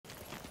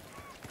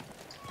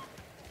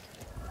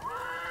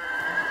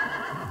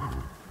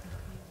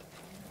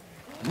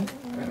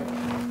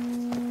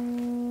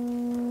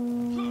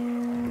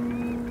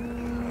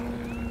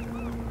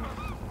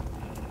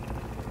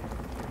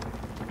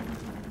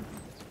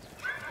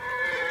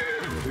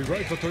Be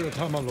right for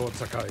Toyotama, Lord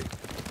Sakai.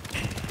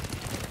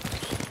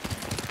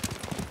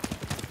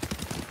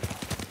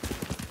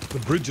 The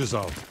bridge is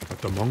out, but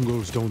the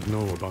Mongols don't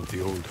know about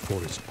the old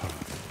forest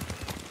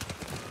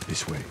path.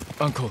 This way.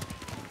 Uncle,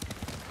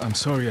 I'm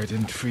sorry I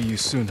didn't free you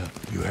sooner.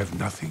 You have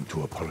nothing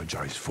to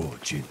apologize for,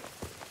 Jin.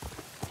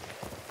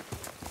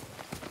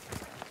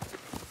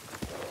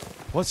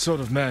 What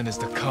sort of man is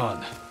the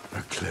Khan?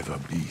 A clever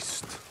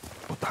beast,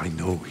 but I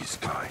know his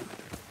kind.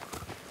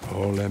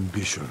 All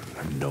ambition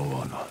and no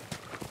honor.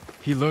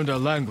 He learned our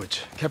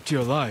language, kept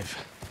you alive.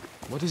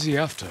 What is he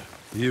after?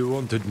 He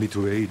wanted me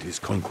to aid his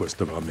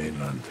conquest of our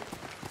mainland.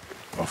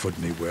 Offered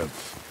me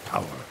wealth,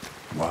 power,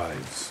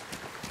 wives.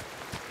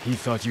 He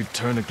thought you'd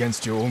turn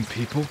against your own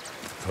people?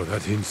 For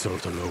that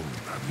insult alone,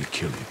 I will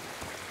kill him.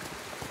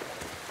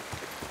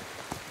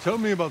 Tell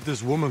me about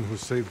this woman who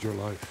saved your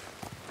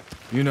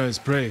life. Yuna is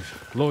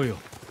brave, loyal,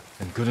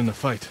 and good in a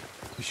fight.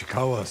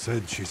 Ishikawa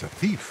said she's a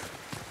thief.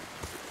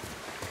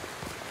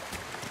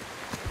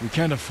 We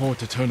can't afford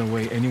to turn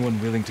away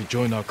anyone willing to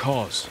join our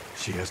cause.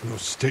 She has no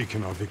stake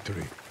in our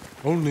victory,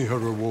 only her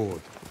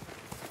reward.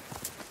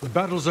 The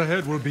battles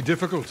ahead will be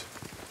difficult.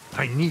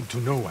 I need to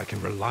know I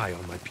can rely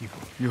on my people.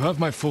 You have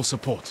my full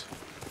support,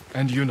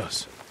 and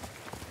Yuna's.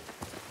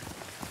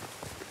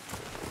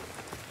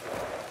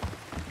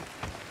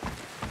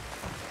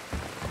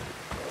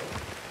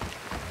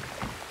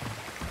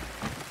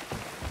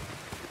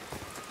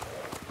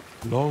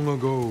 Long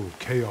ago,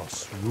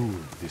 chaos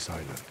ruled this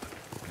island.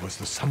 It was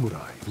the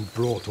samurai who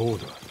brought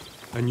order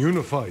and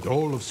unified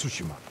all of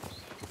Tsushima.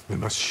 We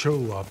must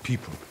show our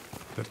people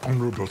that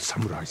honorable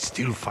samurai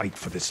still fight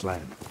for this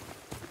land.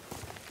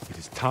 It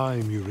is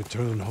time you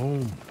return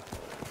home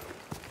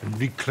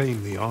and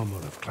reclaim the armor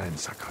of Clan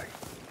Sakai.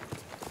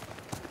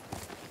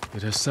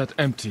 It has sat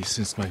empty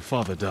since my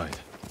father died.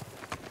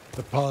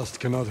 The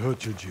past cannot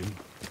hurt you, Jin.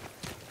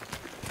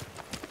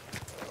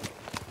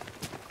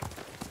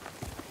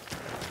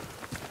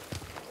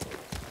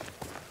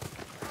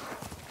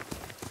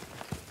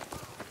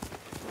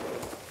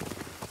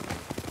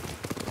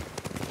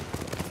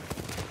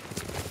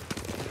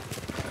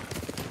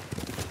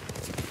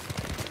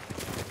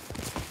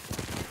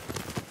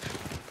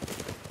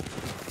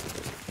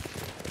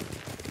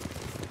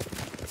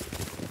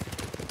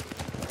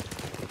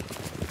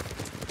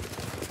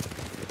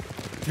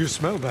 You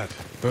smell that?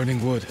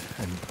 Burning wood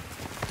and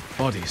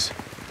bodies.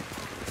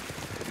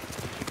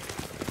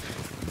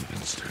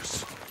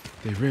 Monsters.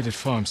 They raided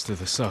farms to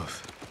the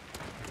south,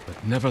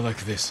 but never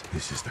like this.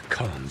 This is the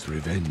Khan's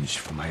revenge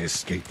for my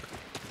escape.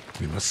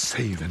 We must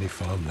save any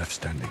farm left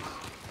standing.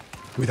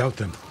 Without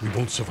them, we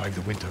won't survive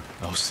the winter.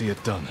 I'll see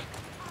it done.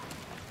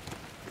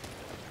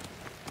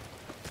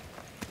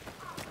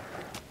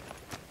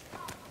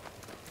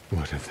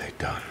 What have they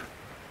done?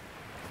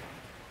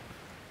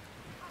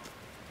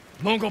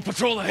 Mongol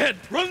patrol ahead!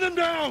 Run them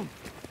down!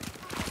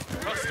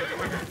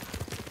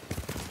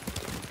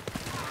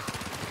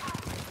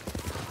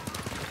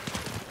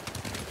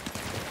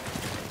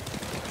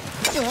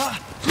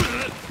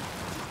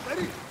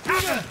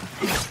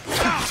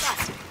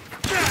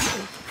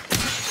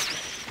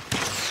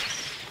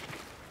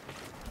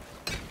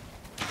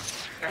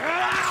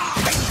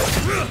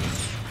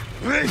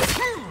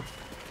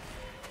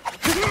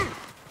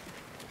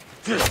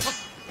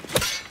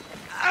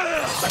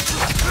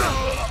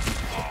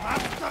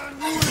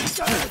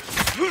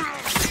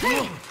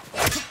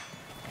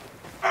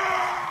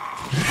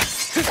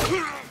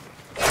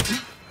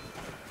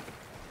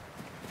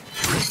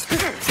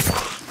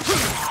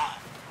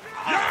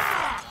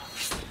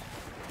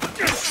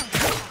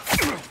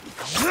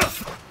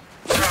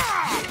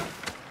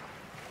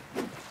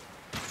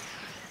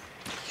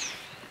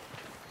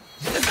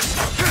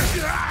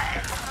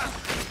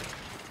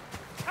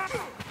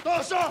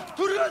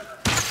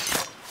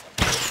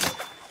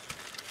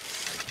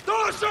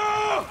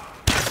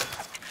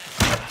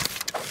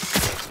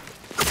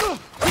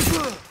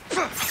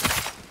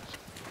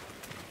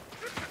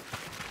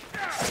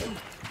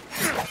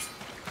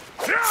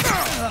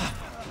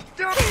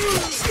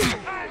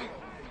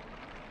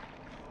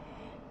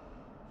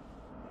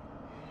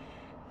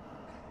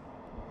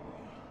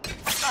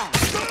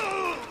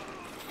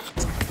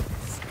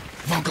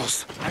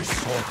 Mongols! I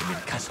saw them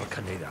in Castle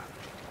Kaneda.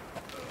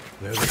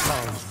 They're the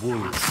Khan's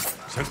wolves,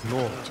 sent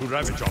north to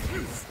ravage our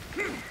people.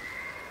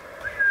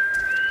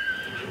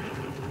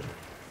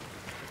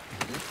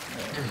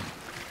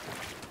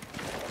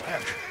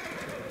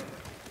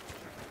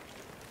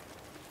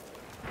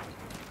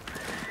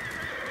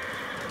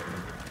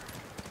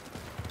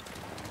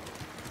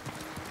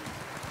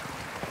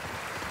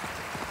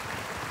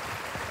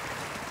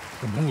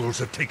 The Mongols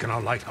have taken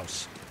our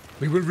lighthouse.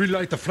 We will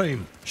relight the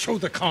flame, show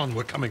the Khan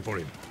we're coming for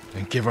him.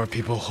 And give our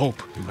people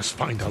hope. We must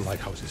find our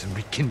lighthouses and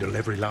rekindle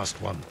every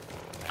last one.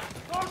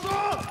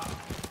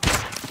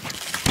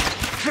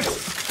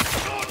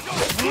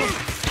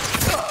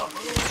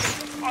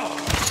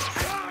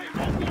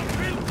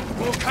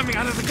 More coming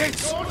out of the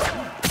gates!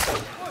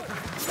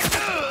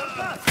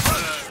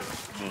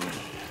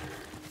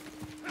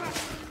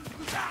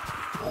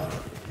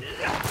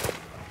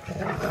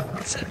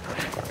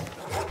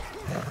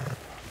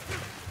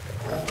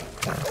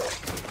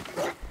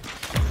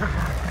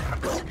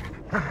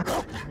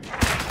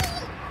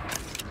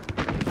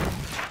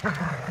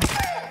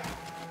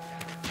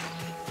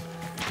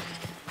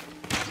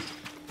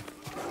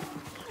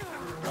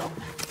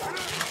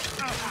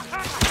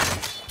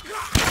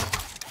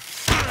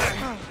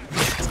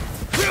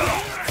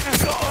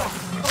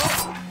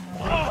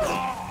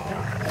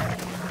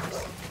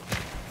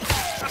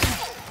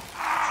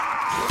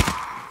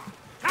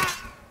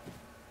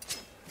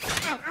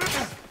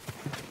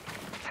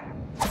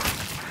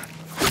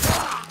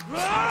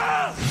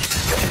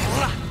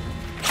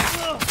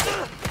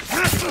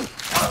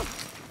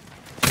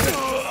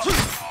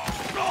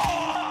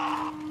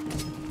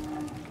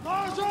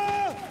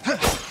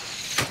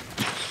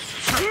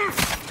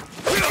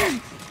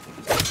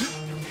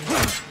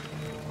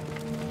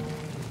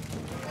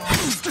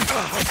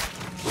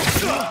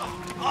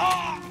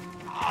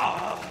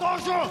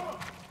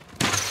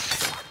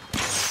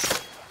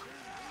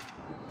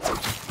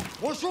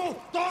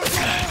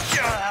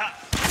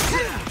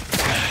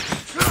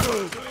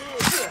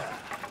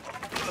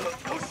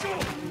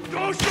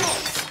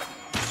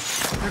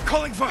 They're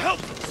calling for help!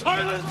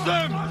 Silence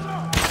them!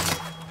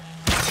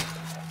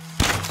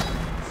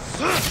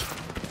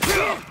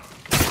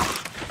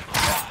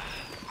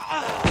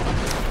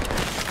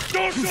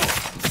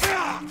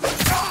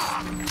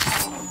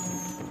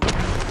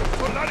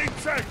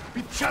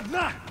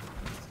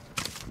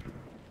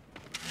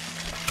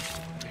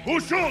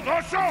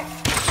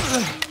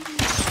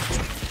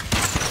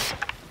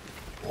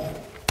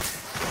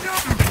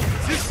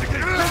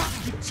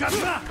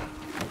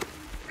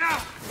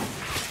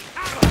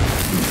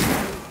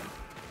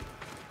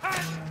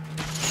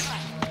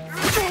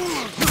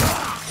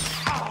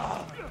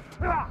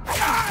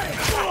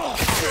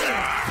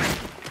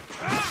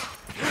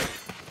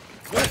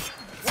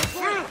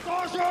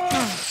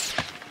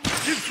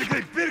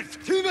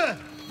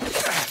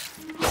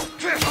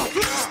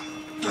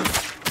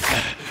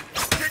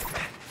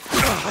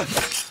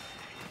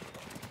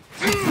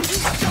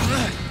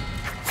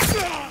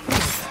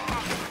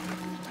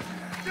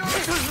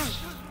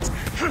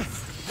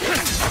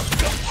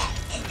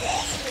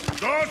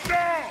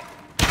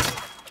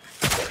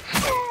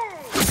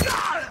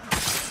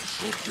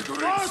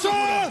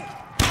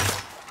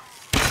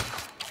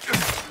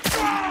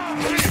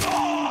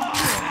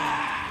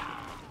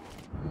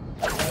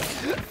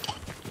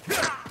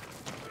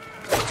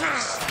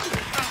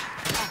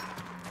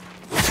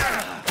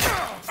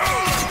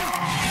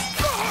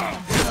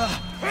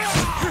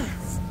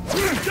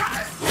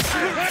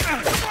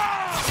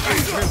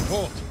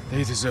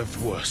 They deserved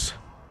worse.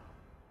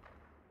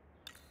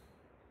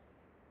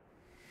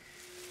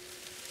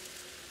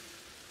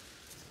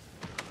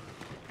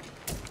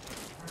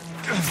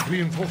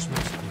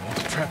 Reinforcements. They want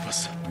to trap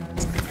us.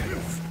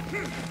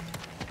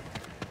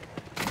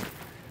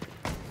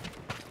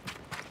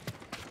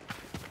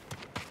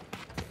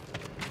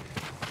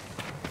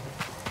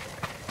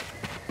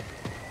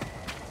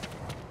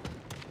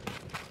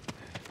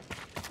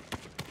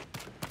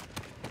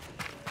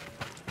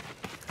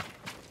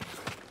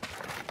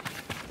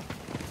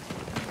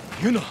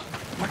 Yuna!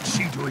 What's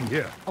she doing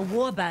here? A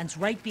warband's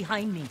right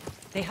behind me.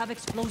 They have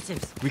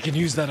explosives. We can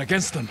use that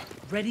against them.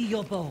 Ready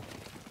your bow.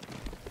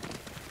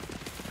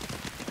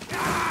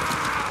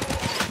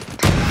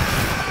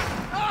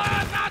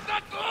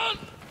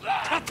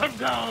 Cut them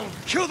down!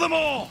 Kill them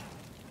all!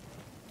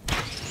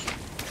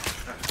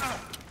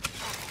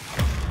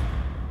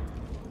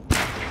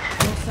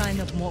 No sign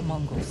of more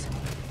Mongols.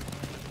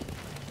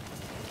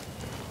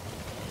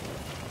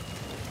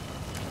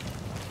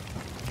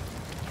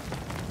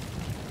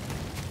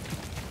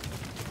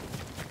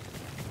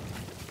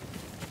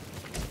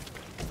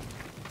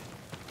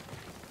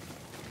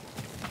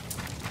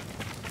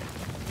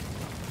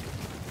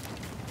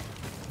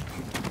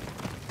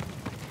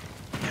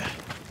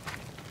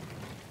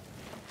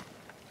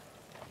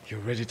 You're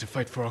ready to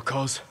fight for our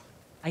cause?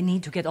 I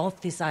need to get off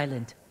this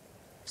island.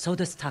 So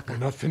does Taka. We're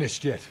not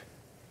finished yet.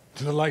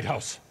 To the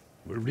lighthouse.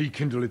 We'll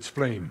rekindle its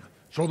flame.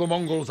 Show the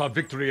Mongols our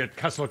victory at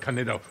Castle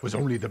Kaneda was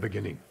only the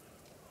beginning.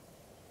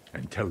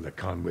 And tell the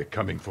Khan we're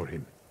coming for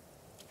him.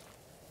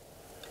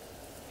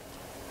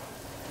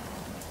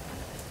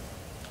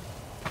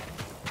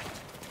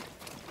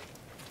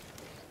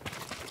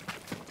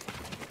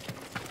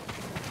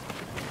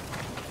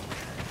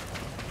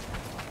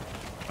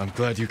 I'm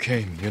glad you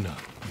came, Yuna.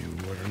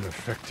 You were an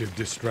effective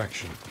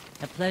distraction.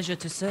 A pleasure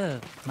to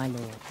serve, my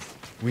lords.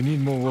 We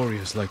need more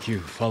warriors like you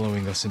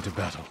following us into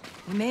battle.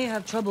 We may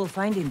have trouble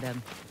finding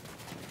them.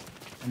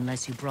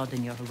 Unless you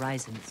broaden your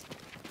horizons.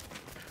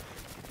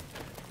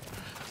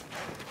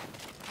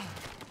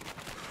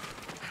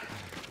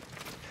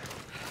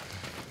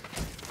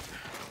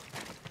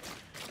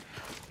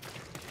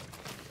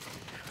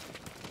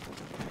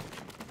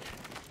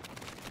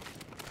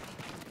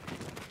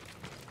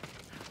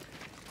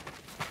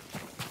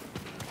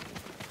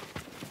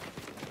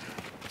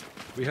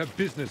 We have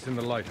business in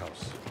the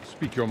lighthouse.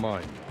 Speak your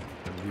mind,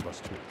 and leave us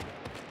to it.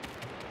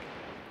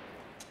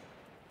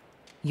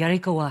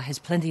 Yarikawa has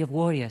plenty of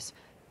warriors,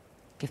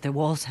 if their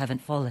walls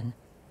haven't fallen.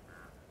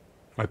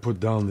 I put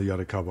down the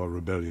Yarikawa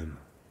rebellion.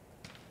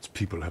 Its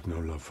people have no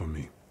love for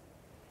me.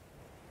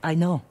 I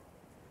know.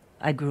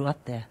 I grew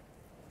up there.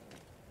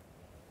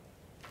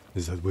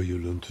 Is that where you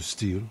learned to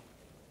steal?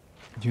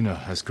 Yuna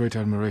has great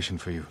admiration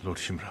for you, Lord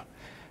Shimura.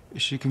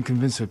 She can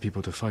convince her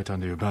people to fight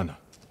under your banner.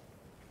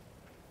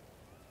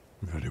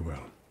 Very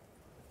well.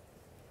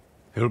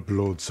 Help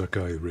Lord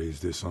Sakai raise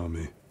this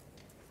army,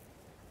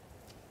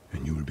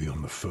 and you will be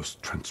on the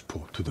first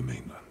transport to the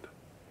mainland.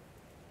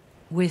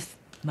 With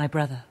my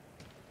brother.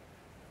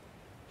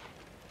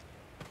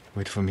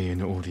 Wait for me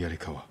in Old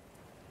Yarikawa.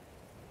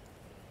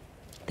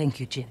 Thank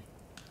you, Jin.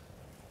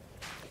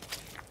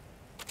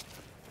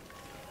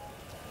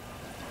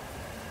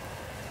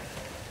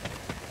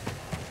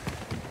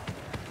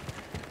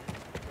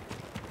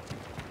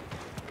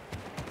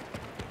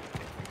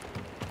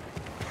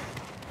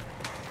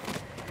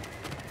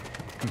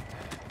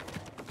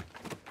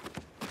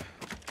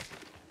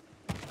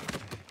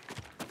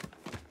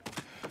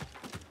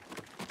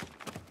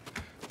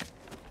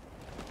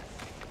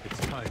 It's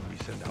time we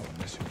send our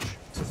message.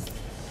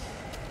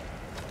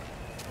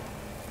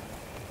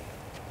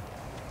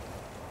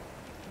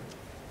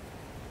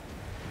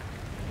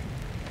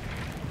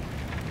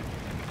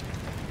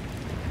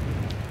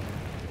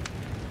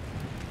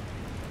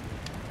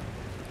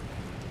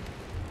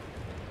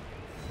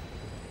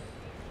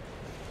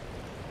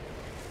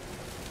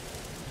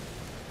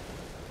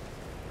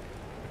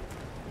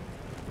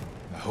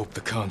 I hope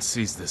the Khan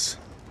sees this.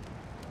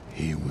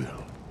 He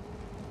will.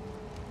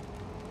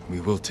 We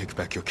will take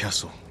back your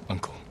castle,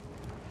 Uncle.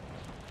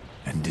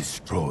 And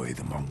destroy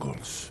the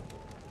Mongols.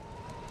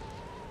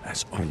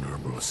 As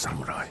honorable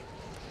samurai.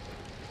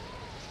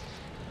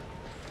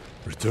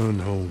 Return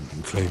home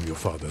and claim your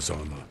father's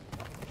honor.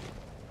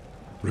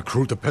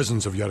 Recruit the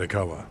peasants of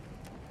Yarikawa.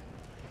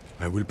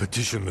 I will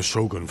petition the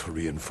Shogun for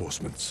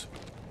reinforcements.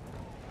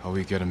 How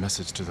we get a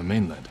message to the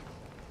mainland?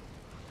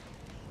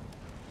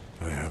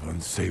 I have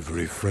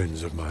unsavory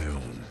friends of my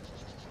own.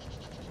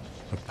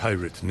 A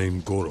pirate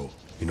named Goro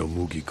in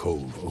Omugi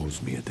Cove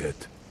owes me a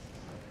debt.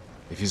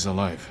 If he's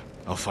alive,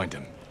 I'll find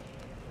him.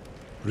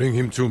 Bring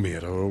him to me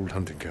at our old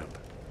hunting camp.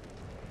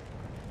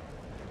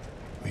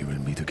 We will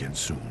meet again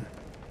soon.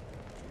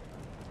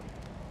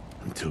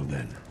 Until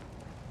then,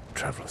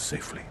 travel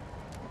safely.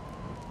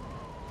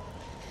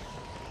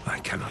 I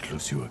cannot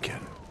lose you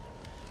again.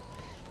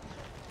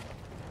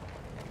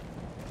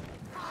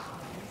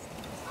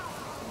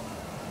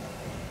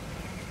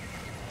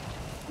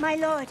 My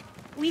lord,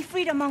 we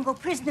freed a Mongol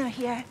prisoner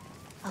here.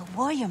 A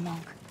warrior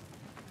monk.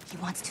 He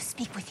wants to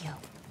speak with you.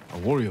 A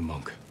warrior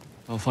monk.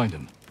 I'll find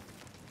him.